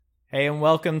Hey, and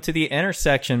welcome to The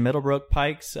Intersection, Middlebrook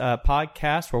Pike's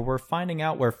podcast, where we're finding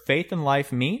out where faith and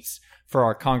life meets for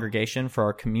our congregation, for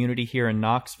our community here in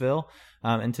Knoxville,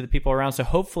 and to the people around. So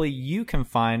hopefully you can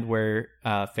find where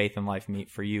faith and life meet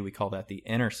for you. We call that The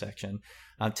Intersection.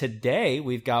 Today,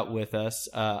 we've got with us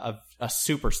a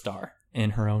superstar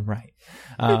in her own right.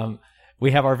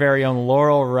 We have our very own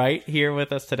Laurel Wright here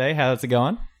with us today. How's it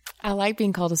going? I like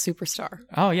being called a superstar.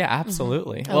 Oh, yeah,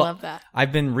 absolutely. I love that.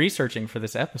 I've been researching for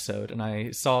this episode, and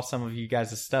I saw some of you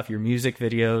guys' stuff, your music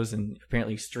videos, and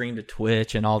apparently streamed to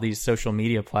Twitch and all these social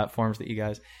media platforms that you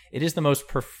guys... It is the most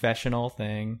professional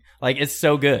thing. Like, it's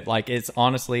so good. Like, it's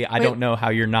honestly, I don't know how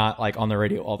you're not, like, on the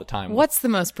radio all the time. What's the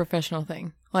most professional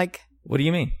thing? Like... What do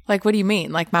you mean? Like, what do you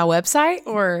mean? Like, my website,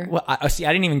 or... Well, I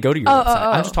didn't even go to your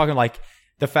website. I'm just talking, like...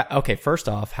 Okay, first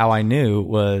off, how I knew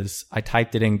was I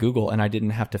typed it in Google and I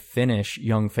didn't have to finish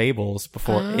Young Fables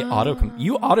before it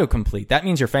you autocomplete. That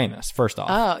means you're famous, first off.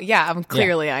 Oh, yeah,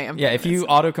 I am. Yeah, if you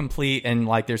autocomplete and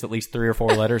like there's at least 3 or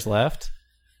 4 letters left,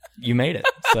 you made it.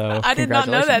 So I did not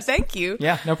know that. Thank you.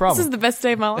 Yeah, no problem. This is the best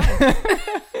day of my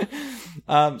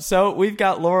life. So we've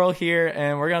got Laurel here,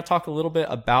 and we're going to talk a little bit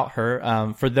about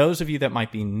her. For those of you that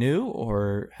might be new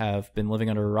or have been living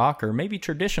under a rock, or maybe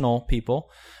traditional people,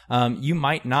 you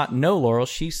might not know Laurel.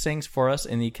 She sings for us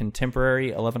in the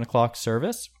contemporary 11 o'clock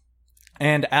service.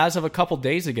 And as of a couple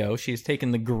days ago, she's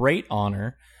taken the great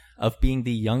honor of being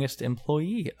the youngest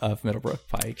employee of Middlebrook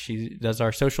Pike. She does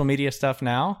our social media stuff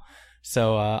now.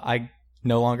 So I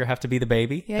no longer have to be the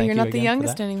baby. Yeah, you're not the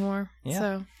youngest anymore. Yeah.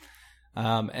 So.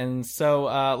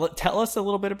 Tell us a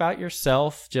little bit about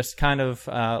yourself, just kind of,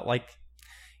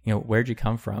 where'd you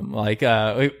come from? Like,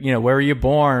 where were you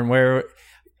born?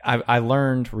 I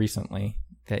learned recently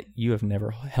that you have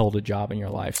never held a job in your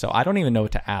life. So I don't even know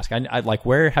what to ask. I like,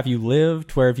 where have you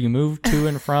lived? Where have you moved to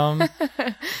and from?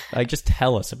 Like, just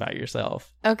tell us about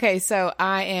yourself. Okay. So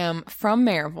I am from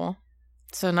Maryville.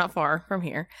 So not far from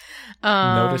here.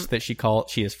 Notice that she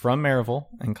is from Maryville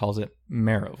and calls it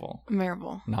Maryville.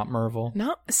 Maryville. Not Merville.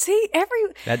 No, see,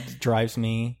 that drives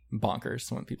me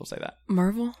bonkers when people say that.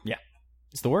 Merville? Yeah.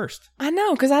 It's the worst. I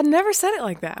know, because I'd never said it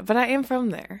like that, but I am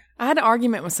from there. I had an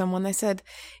argument with someone. They said,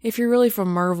 if you're really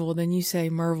from Merville, then you say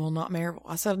Merville, not Maryville.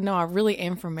 I said, no, I really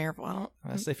am from Maryville.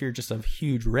 That's if you're just a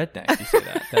huge redneck, you say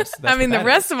that. That's I mean, the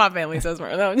rest of my family says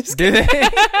Merville. No, I'm just kidding. Do they?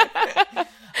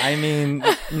 I mean,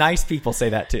 nice people say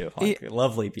that too. Like,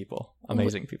 lovely people,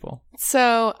 amazing people.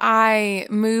 So I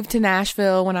moved to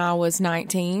Nashville when I was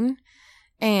 19,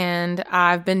 and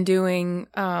I've been doing,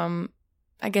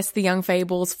 I guess, the Young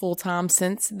Fables full time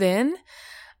since then.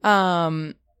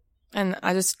 And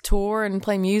I just tour and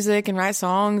play music and write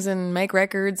songs and make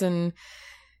records and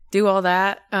do all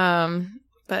that.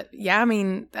 But yeah, I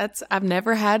mean, I've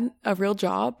never had a real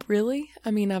job, really.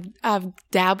 I mean, I've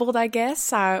dabbled, I guess.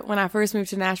 When I first moved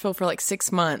to Nashville for like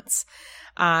 6 months,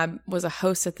 I was a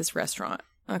host at this restaurant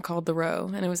called The Row.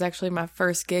 And it was actually my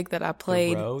first gig that I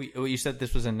played. The Row? You said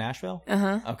this was in Nashville?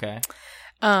 Uh-huh. Okay.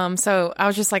 So I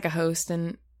was just like a host,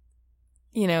 and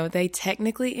they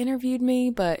technically interviewed me,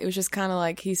 but it was just kind of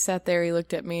like, he sat there, he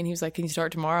looked at me, and he was like, can you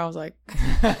start tomorrow? I was like,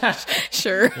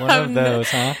 sure. One of those,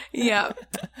 huh? Yeah.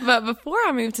 But before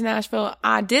I moved to Nashville,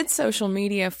 I did social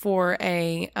media for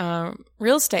a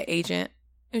real estate agent.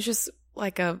 It was just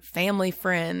like a family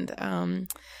friend, and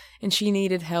she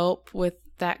needed help with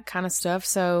that kind of stuff.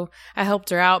 So I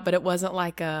helped her out, but it wasn't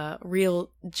like a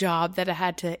real job that I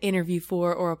had to interview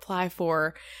for or apply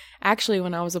for. Actually,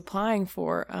 when I was applying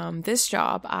for this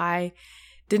job, I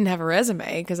didn't have a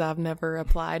resume because I've never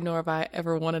applied, nor have I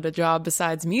ever wanted a job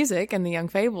besides music and the Young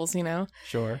Fables,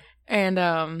 Sure.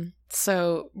 And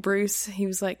so Bruce, he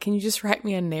was like, can you just write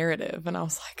me a narrative? And I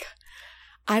was like,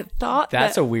 I thought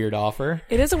that's a weird offer.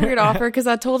 It is a weird offer, because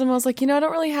I told him, I was like, I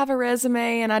don't really have a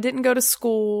resume, and I didn't go to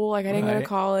school. Like, I didn't go to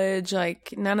college,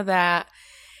 like none of that.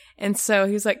 And so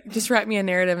he was like, just write me a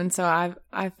narrative. And so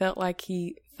I felt like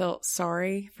he felt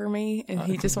sorry for me, and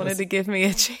he just wanted to give me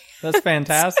a chance. That's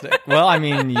fantastic. Well, I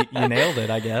mean, you nailed it,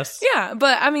 I guess. Yeah,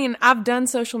 but I mean, I've done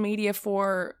social media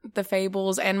for the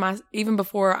Fables, and even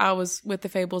before I was with the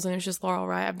Fables and it was just Laurel,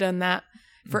 right? I've done that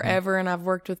forever, and I've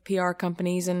worked with PR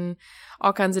companies and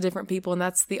all kinds of different people, and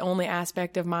that's the only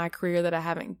aspect of my career that I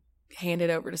haven't handed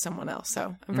over to someone else.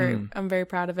 So I'm very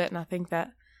proud of it, and I think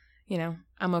that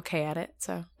I'm okay at it.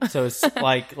 So it's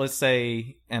like, let's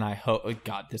say, and I hope,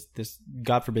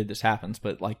 God forbid this happens,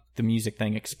 but like the music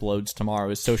thing explodes tomorrow.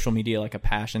 Is social media like a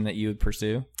passion that you would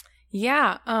pursue?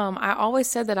 Yeah, I always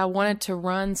said that I wanted to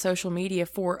run social media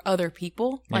for other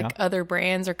people, like other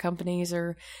brands or companies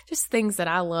or just things that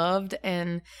I loved.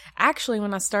 And actually,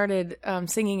 when I started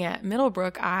singing at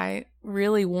Middlebrook, I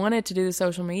really wanted to do the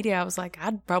social media. I was like,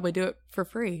 I'd probably do it for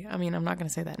free. I mean, I'm not going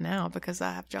to say that now because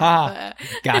I have a job.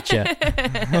 Gotcha.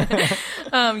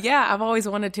 Yeah, I've always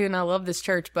wanted to, and I love this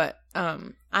church, but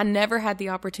I never had the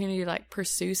opportunity to like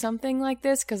pursue something like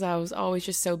this because I was always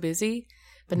just so busy.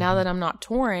 But now that I'm not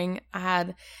touring, I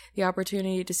had the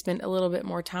opportunity to spend a little bit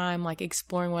more time like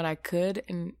exploring what I could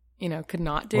and, could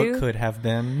not do. What could have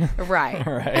been. Right.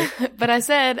 Right. But I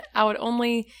said I would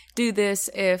only do this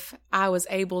if I was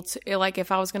able to, like if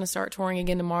I was going to start touring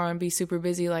again tomorrow and be super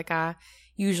busy like I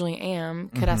usually am,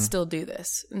 could I still do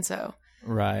this? And so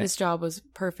this job was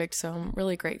perfect. So I'm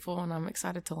really grateful and I'm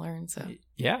excited to learn. So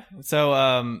yeah.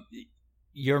 So,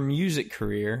 your music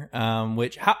career,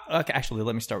 okay, actually,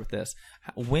 let me start with this.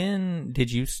 When did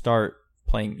you start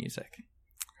playing music?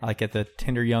 Like at the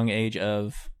tender young age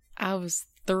of? I was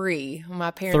 3.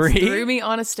 My parents threw me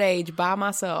on a stage by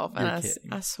myself. And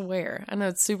I swear, I know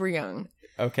it's super young.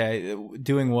 Okay.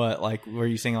 Doing what? Like, were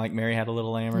you singing like Mary Had a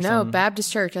Little Lamb or something? No,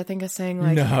 Baptist church. I think I sang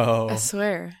like, no. I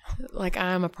swear. Like,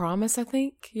 I Am a Promise, I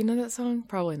think. You know that song?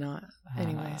 Probably not.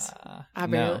 Anyways, I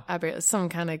barely, some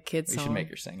kind of kid song. You should make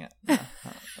her sing it. No,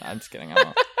 I'm just kidding. I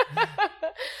won't.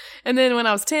 And then when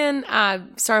I was 10, I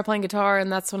started playing guitar,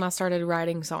 and that's when I started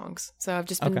writing songs. So I've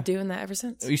just been doing that ever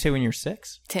since. You say when you're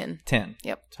 6? 10. 10.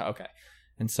 Yep. Okay.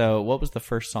 And so what was the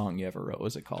first song you ever wrote? What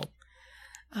was it called?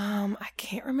 I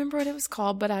can't remember what it was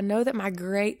called, but I know that my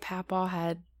great papa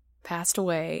had passed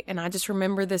away, and I just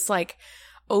remember this like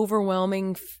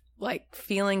overwhelming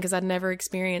feeling because I'd never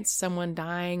experienced someone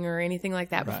dying or anything like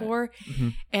that before. Mm-hmm.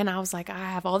 And I was like, I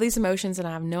have all these emotions and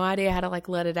I have no idea how to like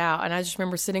let it out. And I just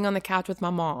remember sitting on the couch with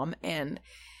my mom and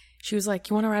she was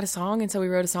like, you want to write a song? And so we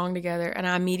wrote a song together and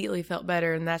I immediately felt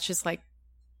better. And that's just like,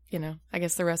 I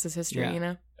guess the rest is history,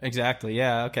 Exactly.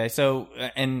 Yeah. Okay. So,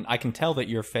 and I can tell that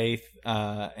your faith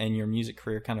and your music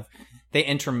career they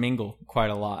intermingle quite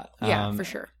a lot. Yeah, for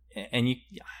sure. And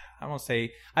I won't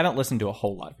say I don't listen to a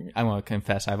whole lot of your. I want to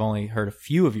confess I've only heard a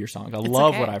few of your songs. I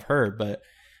love what I've heard, but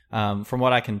from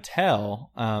what I can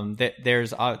tell, that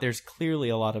there's clearly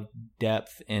a lot of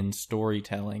depth in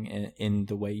storytelling in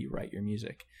the way you write your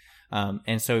music.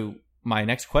 And so my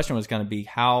next question was going to be,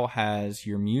 how has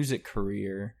your music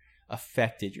career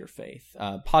affected your faith,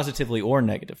 positively or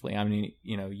negatively? I mean,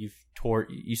 you've toured.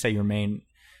 You say your main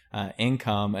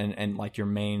income and like your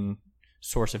main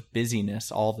source of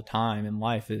busyness all the time in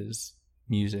life is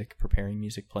music, preparing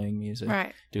music, playing music,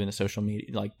 doing the social media,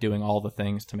 like doing all the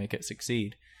things to make it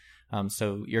succeed.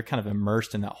 So you're kind of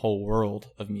immersed in that whole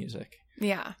world of music.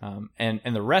 Yeah. And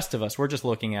the rest of us, we're just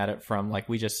looking at it from like,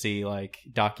 we just see like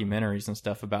documentaries and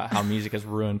stuff about how music has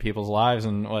ruined people's lives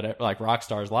and whatever, like rock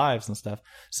stars' lives and stuff.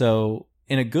 So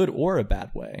in a good or a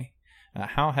bad way,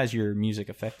 how has your music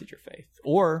affected your faith,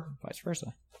 or vice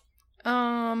versa?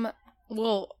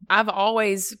 Well, I've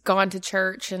always gone to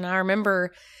church, and I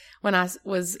remember when I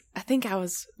think I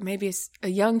was maybe a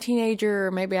young teenager,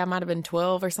 or maybe I might have been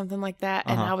 12 or something like that.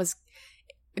 And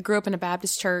I grew up in a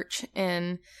Baptist church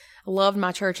and loved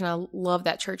my church, and I loved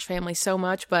that church family so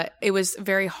much, but it was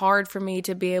very hard for me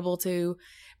to be able to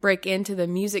break into the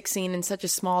music scene in such a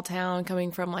small town,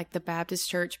 coming from like the Baptist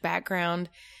church background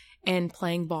and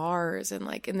playing bars and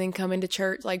then coming to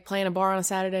church, like playing a bar on a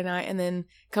Saturday night and then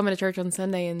coming to church on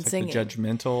Sunday and singing. The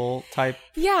judgmental type.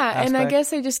 Yeah. aspect. And I guess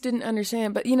they just didn't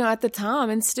understand. But, at the time,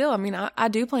 and still, I mean, I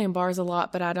do play in bars a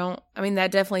lot, but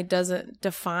that definitely doesn't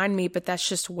define me, but that's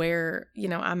just where,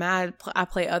 I'm at. I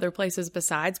play other places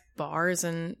besides bars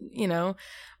and,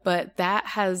 but that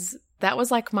was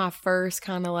like my first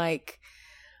kind of like,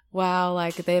 wow,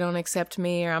 like they don't accept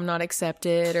me or I'm not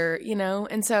accepted or,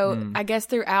 and so I guess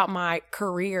throughout my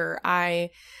career, I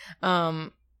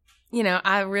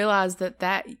realized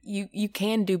that you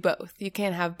can do both. You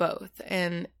can have both.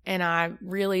 And I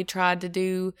really tried to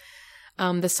do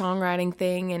the songwriting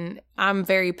thing. And I'm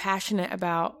very passionate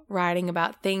about writing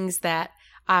about things that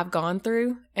I've gone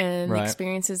through and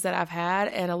experiences that I've had.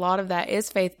 And a lot of that is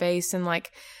faith-based and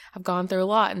like I've gone through a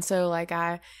lot. And so like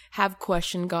I have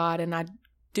questioned God and I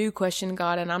do question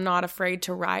God, and I'm not afraid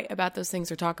to write about those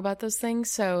things or talk about those things.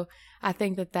 So I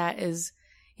think that is,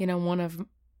 one of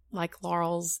like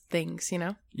Laurel's things,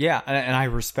 Yeah. And I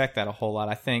respect that a whole lot.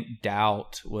 I think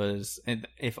doubt was,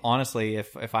 if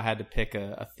I had to pick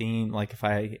a theme, like if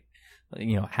I,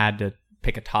 had to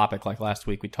pick a topic, like last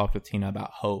week we talked with Tina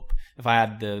about hope. If I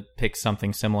had to pick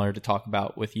something similar to talk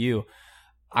about with you,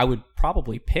 I would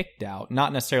probably pick doubt,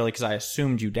 not necessarily because I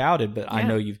assumed you doubted, but I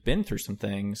know you've been through some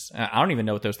things. I don't even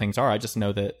know what those things are. I just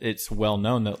know that it's well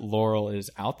known that Laurel is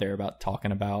out there about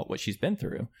talking about what she's been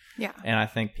through. Yeah. And I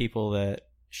think people that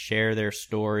share their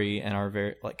story and are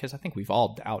very, like, because I think we've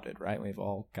all doubted, right? We've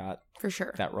all got for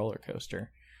sure that roller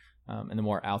coaster. And the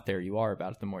more out there you are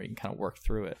about it, the more you can kind of work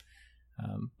through it.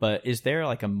 But is there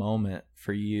like a moment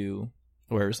for you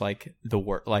where it was like the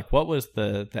work, like what was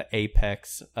the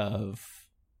apex of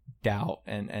doubt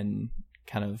and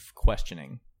kind of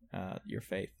questioning your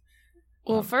faith?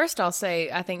 Well, first I'll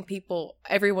say I think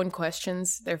everyone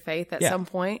questions their faith at some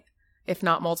point, if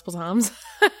not multiple times.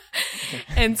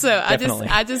 And so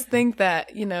I just think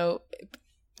that, you know,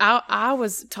 I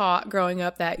was taught growing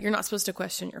up that you're not supposed to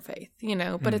question your faith, you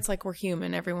know, but it's like we're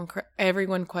human.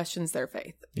 Everyone questions their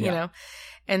faith, you know?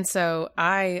 And so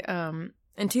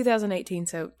in 2018,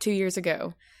 so 2 years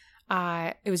ago,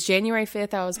 it was January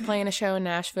 5th. I was playing a show in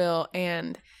Nashville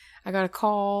and I got a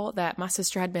call that my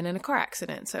sister had been in a car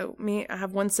accident. So I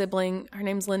have one sibling, her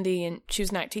name's Lindy, and she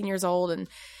was 19 years old and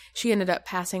she ended up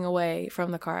passing away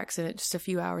from the car accident just a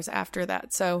few hours after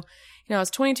that. So, you know, I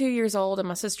was 22 years old and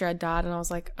my sister had died and I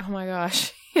was like, oh my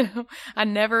gosh, you know, I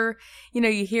never, you know,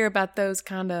 you hear about those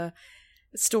kind of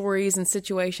stories and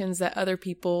situations that other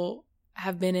people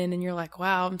have been in and you're like,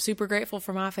 wow, I'm super grateful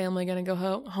for my family, going to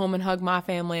go home and hug my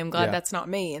family. I'm glad that's not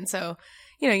me. And so,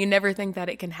 you know, you never think that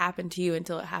it can happen to you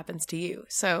until it happens to you.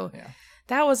 So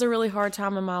that was a really hard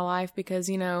time in my life because,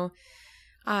 you know,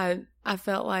 I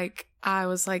felt like I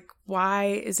was like, why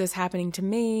is this happening to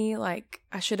me? Like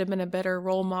I should have been a better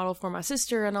role model for my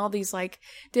sister and all these like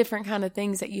different kind of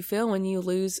things that you feel when you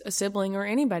lose a sibling or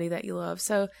anybody that you love.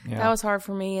 So that was hard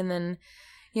for me. And then,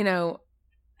 you know,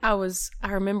 I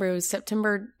remember it was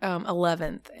September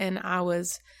 11th and I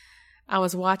was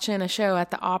watching a show at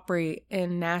the Opry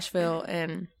in Nashville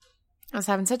and I was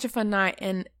having such a fun night.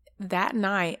 And that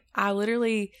night I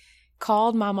literally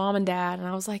called my mom and dad and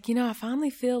I was like, you know, I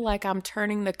finally feel like I'm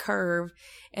turning the curve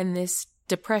in this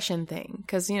depression thing.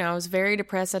 Cause you know, I was very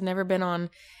depressed. I'd never been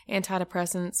on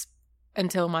antidepressants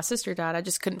until my sister died. I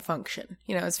just couldn't function.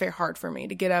 You know, it's very hard for me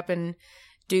to get up and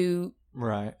do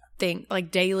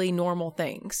like daily normal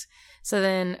things. So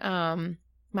then,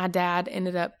 my dad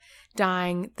ended up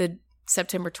dying the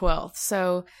September 12th.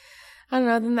 So I don't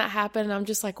know. Then that happened. And I'm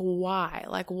just like, why?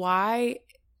 Like, why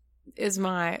am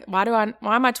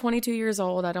I 22 years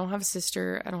old? I don't have a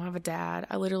sister. I don't have a dad.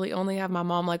 I literally only have my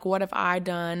mom. Like, what have I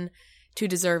done to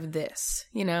deserve this?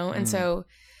 You know? And so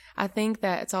I think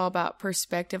that it's all about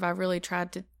perspective. I really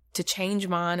tried to change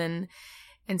mine and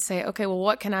say, okay, well,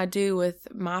 what can I do with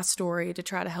my story to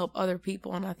try to help other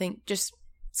people? And I think just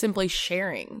simply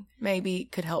sharing maybe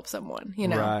could help someone, you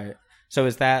know? Right. So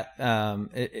is that,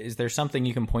 is there something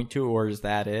you can point to, or is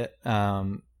that it,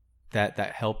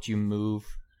 that helped you move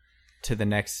to the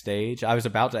next stage? I was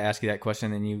about to ask you that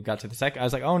question and then you got to the second. I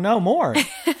was like, oh no, more.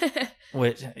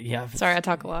 Which, yeah. Sorry, I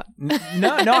talk a lot.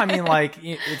 No, I mean, like,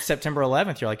 it's September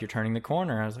 11th. You're like, you're turning the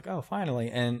corner. I was like, oh, finally.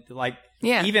 And like,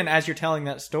 even as you're telling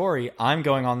that story, I'm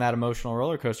going on that emotional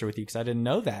roller coaster with you because I didn't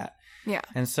know that. Yeah.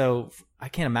 And so I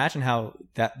can't imagine how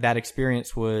that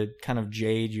experience would kind of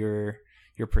jade your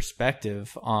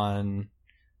perspective on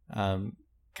kind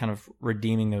of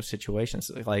redeeming those situations.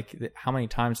 Like, how many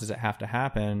times does it have to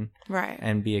happen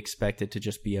and be expected to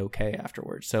just be okay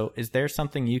afterwards? So is there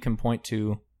something you can point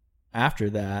to after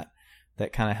that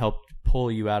kind of helped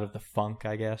pull you out of the funk,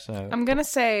 I guess? I'm going to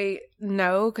say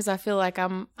no, because I feel like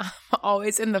I'm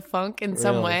always in the funk in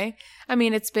some way. I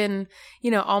mean, it's been,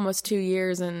 almost 2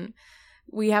 years and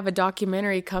we have a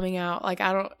documentary coming out. Like,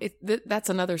 that's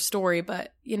another story,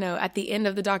 but at the end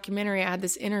of the documentary, I had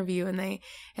this interview and they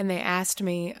asked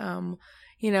me,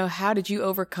 how did you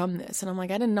overcome this? And I'm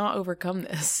like, I did not overcome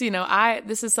this.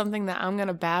 This is something that I'm going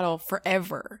to battle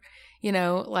forever,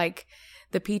 like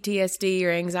the PTSD or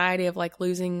anxiety of like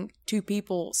losing two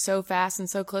people so fast and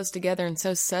so close together and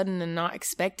so sudden and not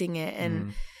expecting it.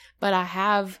 And, but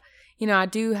I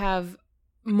do have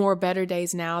more better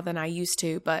days now than I used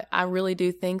to, but I really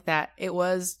do think that it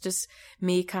was just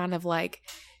me kind of like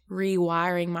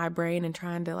rewiring my brain and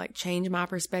trying to like change my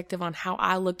perspective on how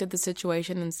I looked at the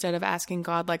situation instead of asking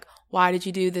God, like, why did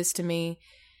you do this to me?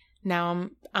 Now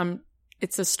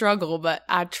it's a struggle, but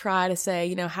I try to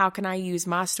say, how can I use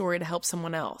my story to help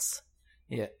someone else?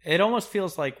 Yeah. It almost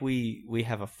feels like we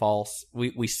have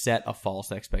we set a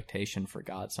false expectation for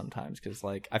God sometimes. Cause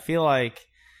like, I feel like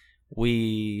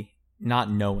we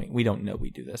don't know we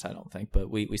do this, I don't think, but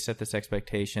we set this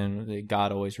expectation that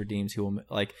God always redeems. He will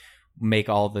like make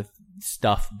all the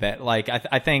stuff better. Like,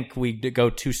 I think we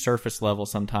go too surface level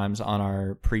sometimes on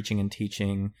our preaching and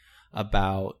teaching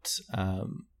about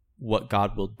what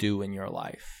God will do in your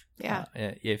life. Yeah.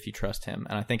 If you trust him.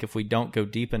 And I think if we don't go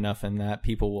deep enough in that,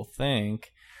 people will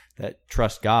think that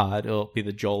trust God, it'll be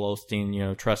the Joel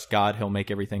Osteen, trust God, he'll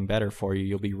make everything better for you.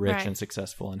 You'll be rich Right. and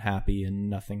successful and happy and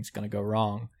nothing's going to go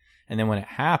wrong. And then when it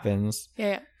happens,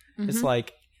 it's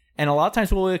like, and a lot of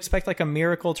times we'll expect like a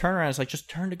miracle turnaround. It's like, just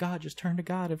turn to God,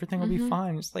 everything will be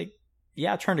fine. It's like,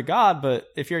 yeah, turn to God, but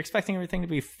if you're expecting everything to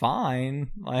be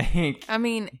fine, like, I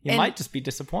mean, you might just be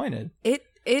disappointed.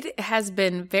 It has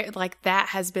been that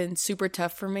has been super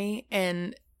tough for me.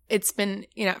 And it's been,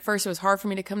 at first it was hard for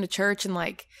me to come to church. And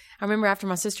like, I remember after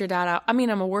my sister died, I'm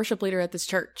a worship leader at this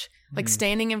church, like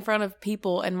standing in front of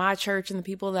people in my church and the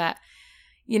people that,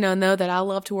 know that I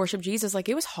love to worship Jesus. Like,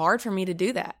 it was hard for me to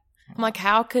do that. I'm like,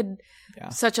 how could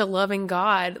such a loving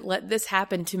God let this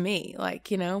happen to me? Like,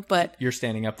 but you're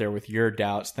standing up there with your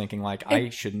doubts thinking like, I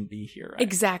shouldn't be here. Right?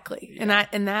 Exactly. Yeah.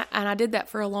 And I did that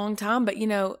for a long time, but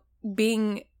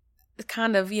being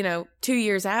kind of, 2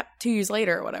 years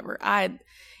later or whatever, I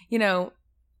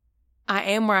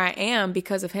am where I am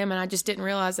because of him. And I just didn't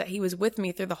realize that he was with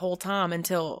me through the whole time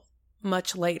until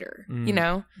much later,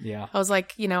 Yeah. I was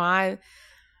like,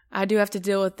 I do have to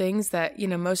deal with things that,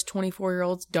 most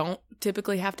 24-year-olds don't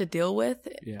typically have to deal with.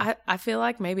 Yeah. I feel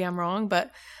like maybe I'm wrong, but,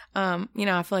 I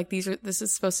feel like this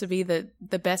is supposed to be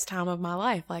the best time of my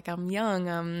life. Like, I'm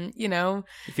young, You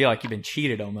feel like you've been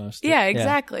cheated almost. Yeah,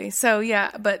 exactly. Yeah.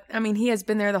 So but he has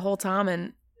been there the whole time.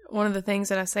 And one of the things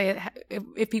that I say,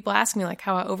 if people ask me like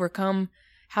how did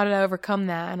I overcome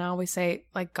that? And I always say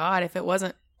like, God, if it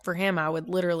wasn't for him, I would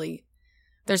literally,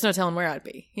 there's no telling where I'd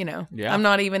be, Yeah. I'm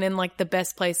not even in like the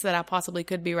best place that I possibly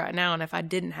could be right now. And if I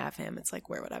didn't have him, it's like,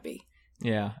 where would I be?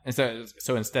 Yeah. And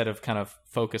so instead of kind of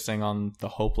focusing on the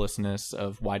hopelessness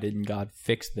of why didn't God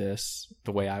fix this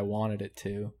the way I wanted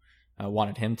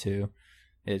him to,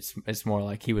 it's more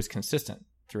like he was consistent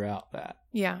throughout that.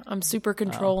 Yeah. I'm super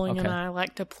controlling and I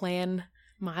like to plan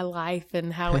my life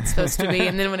and how it's supposed to be.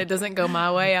 And then when it doesn't go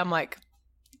my way, I'm like,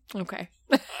 okay.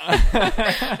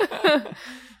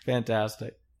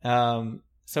 Fantastic.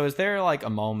 So is there like a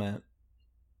moment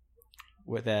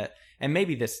with that, and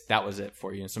maybe that was it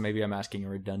for you, so maybe I'm asking a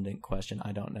redundant question,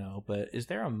 I don't know, but is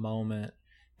there a moment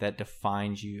that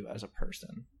defines you as a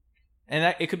person?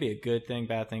 And it could be a good thing,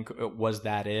 bad thing. Was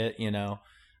that it?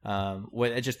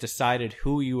 What it just decided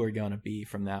who you were going to be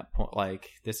from that point? Like,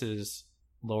 this is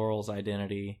Laurel's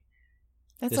identity.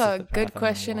 That's a good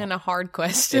question and a hard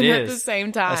question at the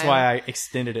same time. That's why I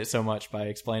extended it so much by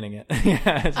explaining it.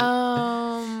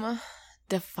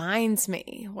 Defines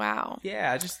me. Wow.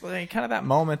 Yeah, just like kind of that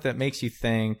moment that makes you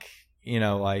think,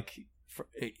 like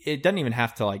it doesn't even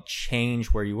have to like change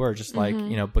where you were. Just like,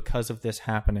 because of this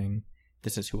happening,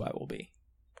 this is who I will be.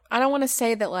 I don't want to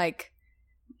say that like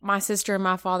my sister and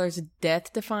my father's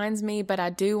death defines me, but I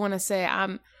do want to say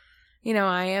I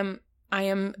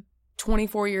am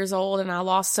 24 years old and I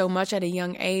lost so much at a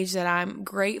young age that I'm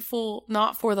grateful,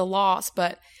 not for the loss,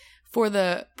 but for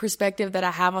the perspective that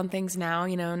I have on things now,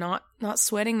 not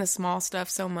sweating the small stuff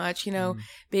so much,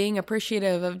 being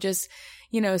appreciative of just,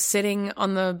 sitting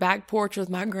on the back porch with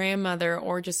my grandmother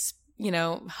or just,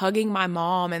 hugging my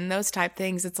mom and those type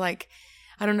things. It's like,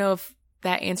 I don't know if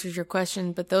that answers your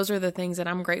question, but those are the things that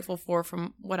I'm grateful for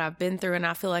from what I've been through. And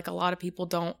I feel like a lot of people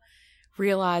don't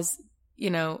realize,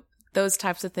 those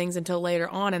types of things until later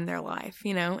on in their life,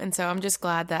 and so I'm just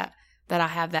glad that I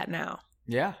have that now.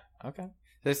 Yeah. Okay.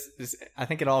 This I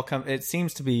think it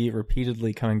seems to be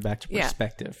repeatedly coming back to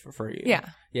perspective for you. Yeah.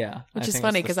 Yeah. Which is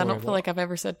funny because I don't feel like I've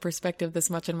ever said perspective this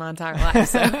much in my entire life.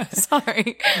 So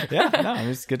sorry. Yeah. No,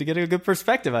 it's good to get a good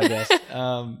perspective, I guess.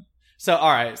 So,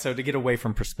 all right. So to get away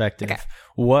from perspective,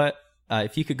 what,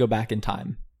 if you could go back in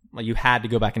time, like you had to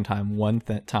go back in time one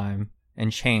time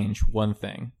and change one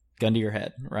thing, gun to your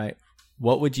head, right?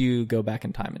 What would you go back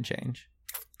in time and change?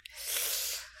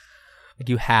 Like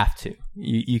you have to.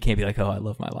 You can't be like, oh, I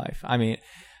love my life. I mean,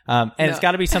 and it's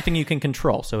got to be something you can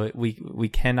control. So we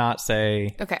cannot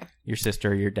say, your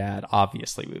sister, your dad.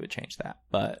 Obviously, we would change that.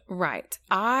 But right,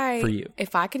 for you,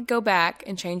 if I could go back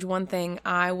and change one thing,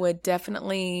 I would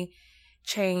definitely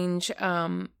change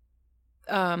the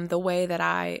way that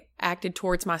I acted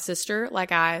towards my sister.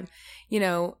 Like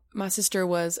my sister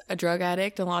was a drug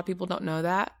addict. A lot of people don't know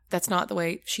that. That's not the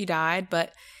way she died,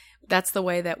 but that's the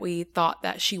way that we thought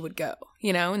that she would go,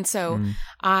 and so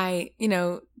I,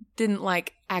 didn't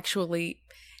like actually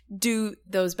do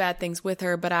those bad things with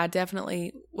her, but I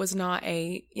definitely was not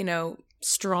a,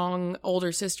 strong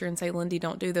older sister and say, Lindy,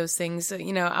 don't do those things.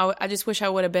 I just wish I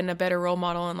would have been a better role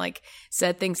model and like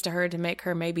said things to her to make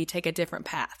her maybe take a different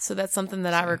path. So that's something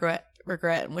that I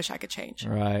regret and wish I could change.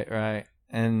 Right.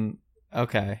 And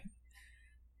okay.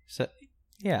 So,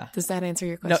 yeah. Does that answer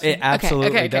your No, question? it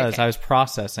absolutely does. Okay. I was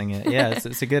processing it. Yeah,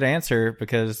 it's a good answer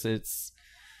because it's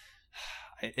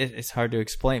hard to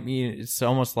explain. It's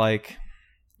almost like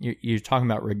you're talking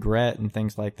about regret and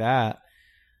things like that.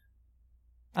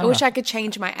 I wish I could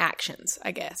change my actions,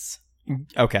 I guess.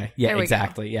 Okay. Yeah,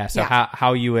 exactly. Yeah. So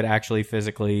how you would actually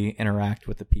physically interact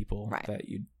with the people that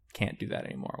you can't do that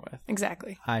anymore with.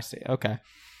 Exactly. I see. Okay.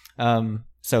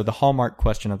 So the hallmark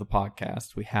question of the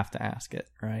podcast, we have to ask it,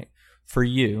 right? For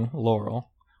you,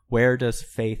 Laurel, where does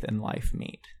faith and life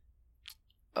meet?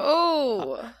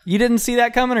 Oh. You didn't see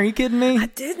that coming? Are you kidding me? I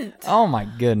didn't. Oh my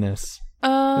goodness.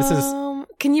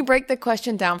 Can you break the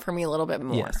question down for me a little bit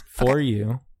more? Yes. For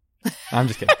you. I'm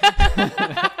just kidding.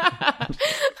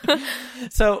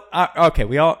 So, okay,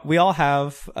 we all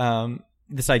have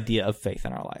this idea of faith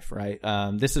in our life, right?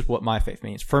 This is what my faith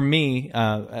means. For me,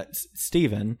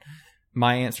 Stephen,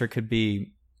 my answer could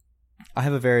be, I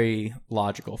have a very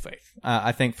logical faith.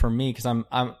 I think for me, because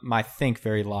I think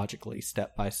very logically,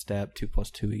 step by step, 2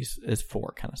 + 2 is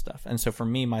 4 kind of stuff. And so for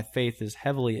me, my faith is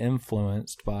heavily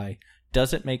influenced by,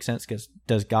 does it make sense?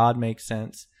 Does God make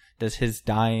sense? Does his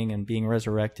dying and being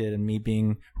resurrected and me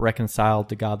being reconciled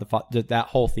to God the Father, that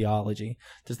whole theology,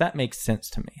 does that make sense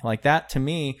to me? Like that, to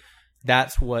me,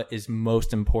 that's what is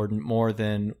most important, more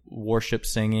than worship,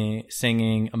 singing,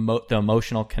 the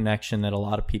emotional connection that a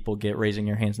lot of people get, raising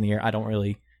your hands in the air. I don't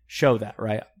really show that,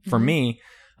 right? For me,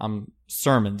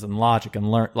 sermons and logic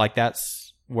and learn, like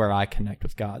that's where I connect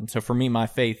with God. And so for me, my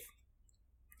faith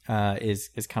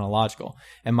is kind of logical,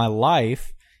 and my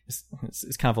life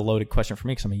is kind of a loaded question for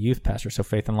me because I'm a youth pastor. So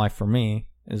faith and life for me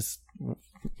is,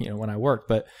 when I work,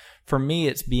 but for me,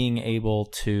 it's being able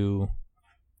to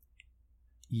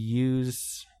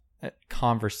use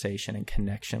conversation and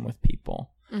connection with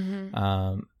people. And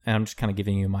I'm just kind of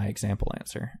giving you my example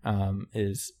answer,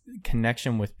 is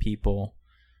connection with people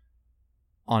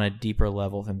on a deeper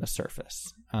level than the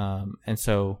surface. And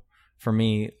so for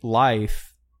me,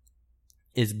 life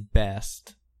is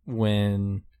best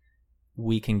when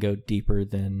we can go deeper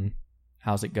than,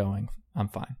 how's it going? I'm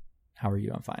fine. How are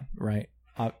you? I'm fine. Right.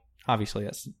 Obviously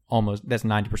that's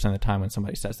 90% of the time when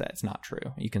somebody says that, it's not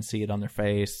true. You can see it on their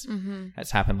face.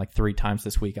 That's happened like 3 times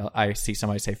this week. I see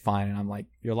somebody say fine, and I'm like,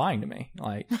 you're lying to me.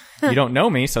 Like, you don't know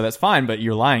me, so that's fine, but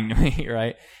you're lying to me.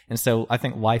 Right. And so I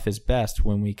think life is best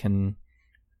when we can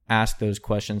ask those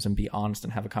questions and be honest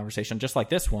and have a conversation just like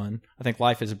this one. I think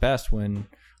life is best when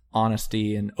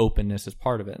honesty and openness is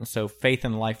part of it. And so faith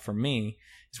and life for me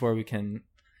is where we can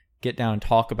get down and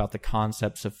talk about the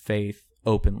concepts of faith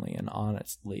openly and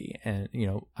honestly. And,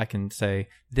 I can say,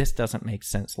 this doesn't make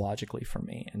sense logically for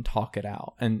me, and talk it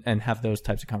out and have those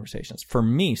types of conversations. For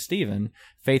me, Stephen,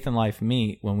 faith and life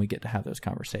meet when we get to have those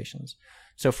conversations.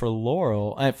 So for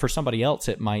Laurel, for somebody else,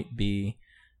 it might be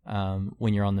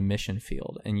when you're on the mission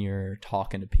field and you're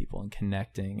talking to people and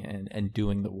connecting and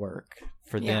doing the work.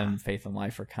 For them, faith and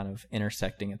life are kind of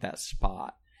intersecting at that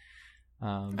spot.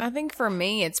 I think for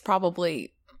me, it's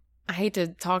probably, I hate to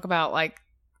talk about like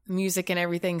music and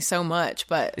everything so much,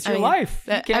 but it's your life.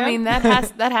 That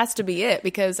has to be it,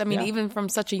 because even from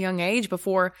such a young age,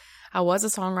 before I was a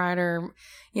songwriter,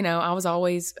 I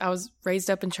was raised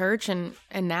up in church, and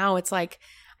now it's like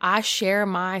I share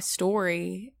my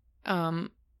story, and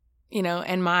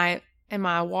my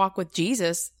walk with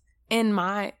Jesus in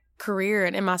my career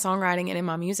and in my songwriting and in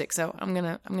my music. So I'm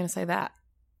gonna say that.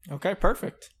 Okay,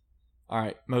 perfect. All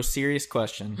right, most serious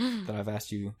question that I've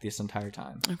asked you this entire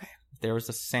time. Okay. If there was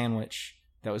a sandwich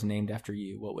that was named after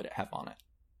you, what would it have on it?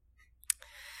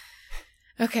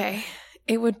 Okay.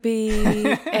 It would be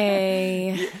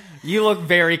a... You look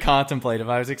very contemplative.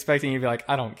 I was expecting you to be like,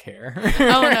 I don't care.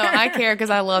 Oh, no, I care because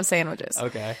I love sandwiches.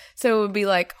 Okay. So it would be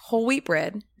like whole wheat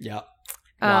bread. Yep.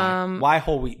 Why? Why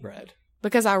whole wheat bread?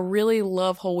 Because I really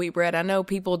love whole wheat bread. I know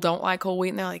people don't like whole wheat,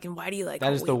 and they're like, and why do you like whole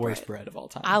wheat bread? That is the worst bread of all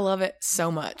time. I love it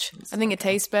so much. I think it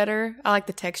tastes better. I like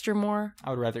the texture more.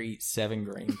 I would rather eat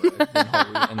 7-grain bread than whole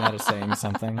wheat, and that is saying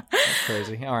something. That's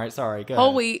crazy. All right, sorry. Go whole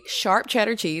ahead. Wheat, sharp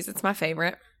cheddar cheese. It's my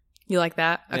favorite. You like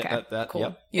that? Okay, yeah, cool.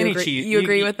 Yep. You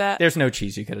agree with that? There's no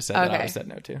cheese you could have said that I would have said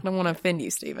no to. I don't want to offend you,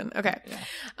 Stephen. Okay.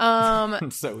 Yeah.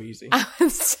 It's so easy. I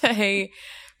would say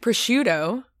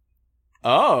prosciutto.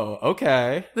 Oh,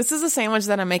 okay. This is a sandwich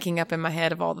that I'm making up in my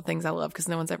head of all the things I love, because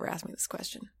no one's ever asked me this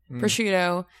question.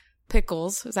 Prosciutto,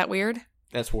 pickles. Is that weird?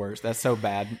 That's worse. That's so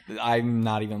bad. I'm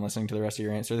not even listening to the rest of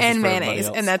your answer. This and is for mayonnaise,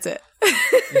 and that's it.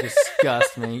 You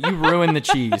disgust me. You ruined the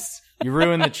cheese. You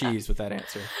ruined the cheese with that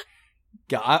answer.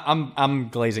 God, I'm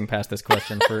glazing past this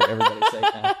question for everybody's sake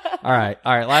now. All right.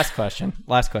 Last question.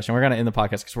 We're going to end the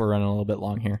podcast because we're running a little bit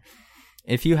long here.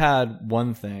 If you had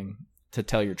one thing to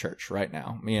tell your church right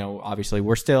now? You know, obviously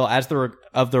we're still, as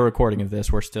of the recording of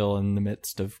this, we're still in the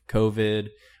midst of COVID.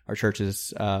 Our church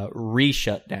is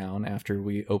re-shut down after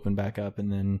we opened back up,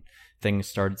 and then things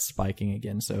started spiking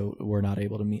again. So we're not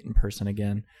able to meet in person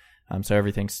again. So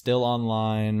everything's still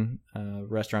online.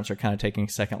 Restaurants are kind of taking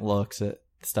second looks at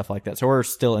stuff like that. So we're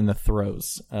still in the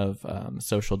throes of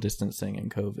social distancing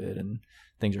and COVID, and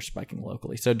things are spiking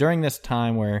locally. So during this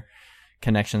time where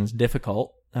connection's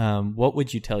difficult, what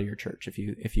would you tell your church if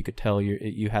you could tell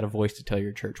you had a voice to tell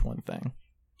your church one thing?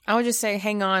 I would just say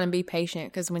hang on and be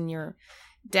patient, because when you're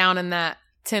down in that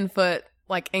 10-foot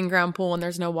like in-ground pool and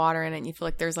there's no water in it and you feel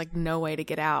like there's like no way to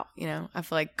get out, you know, I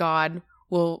feel like God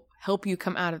will help you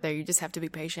come out of there. You just have to be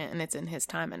patient, and it's in his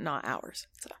time and not ours.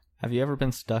 So have you ever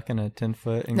been stuck in a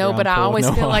 10-foot in-ground No, but pool? I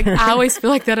always feel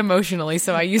like that emotionally,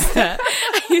 so I use that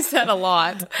a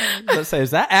lot. Let's say,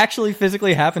 does that actually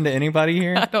physically happen to anybody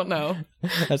here? I don't know.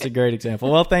 That's a great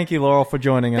example. Well, thank you, Laurel, for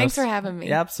joining us. Thanks for having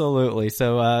me. Absolutely.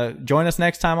 So join us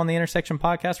next time on the Intersection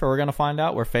Podcast, where we're going to find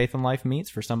out where faith and life meets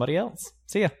for somebody else.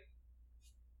 See ya.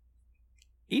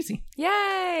 Easy.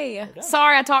 Yay.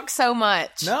 Sorry I talked so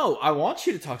much. No, I want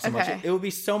you to talk so much. Okay. It would be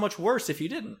so much worse if you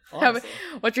didn't. Honestly.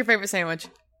 What's your favorite sandwich?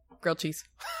 Grilled cheese.